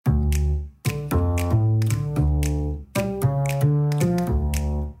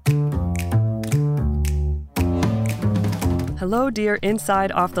Hello, dear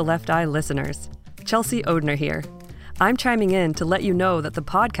Inside Off the Left Eye listeners. Chelsea Odner here. I'm chiming in to let you know that the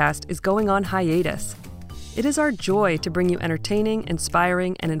podcast is going on hiatus. It is our joy to bring you entertaining,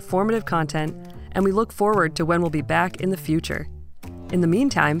 inspiring, and informative content, and we look forward to when we'll be back in the future. In the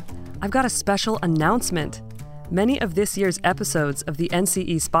meantime, I've got a special announcement. Many of this year's episodes of the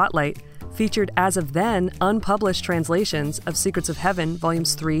NCE Spotlight featured as of then unpublished translations of Secrets of Heaven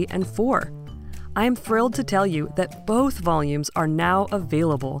Volumes 3 and 4. I am thrilled to tell you that both volumes are now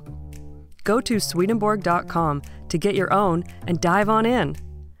available. Go to Swedenborg.com to get your own and dive on in.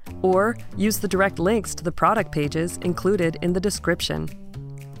 Or use the direct links to the product pages included in the description.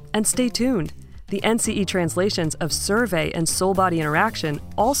 And stay tuned. The NCE translations of Survey and Soul-Body Interaction,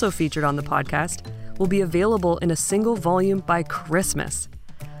 also featured on the podcast, will be available in a single volume by Christmas.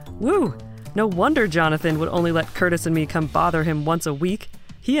 Woo! No wonder Jonathan would only let Curtis and me come bother him once a week.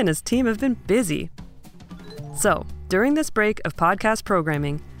 He and his team have been busy. So, during this break of podcast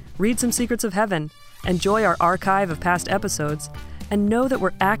programming, read some Secrets of Heaven, enjoy our archive of past episodes, and know that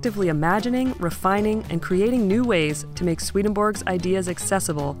we're actively imagining, refining, and creating new ways to make Swedenborg's ideas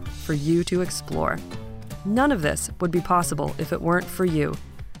accessible for you to explore. None of this would be possible if it weren't for you.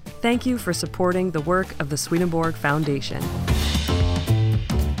 Thank you for supporting the work of the Swedenborg Foundation.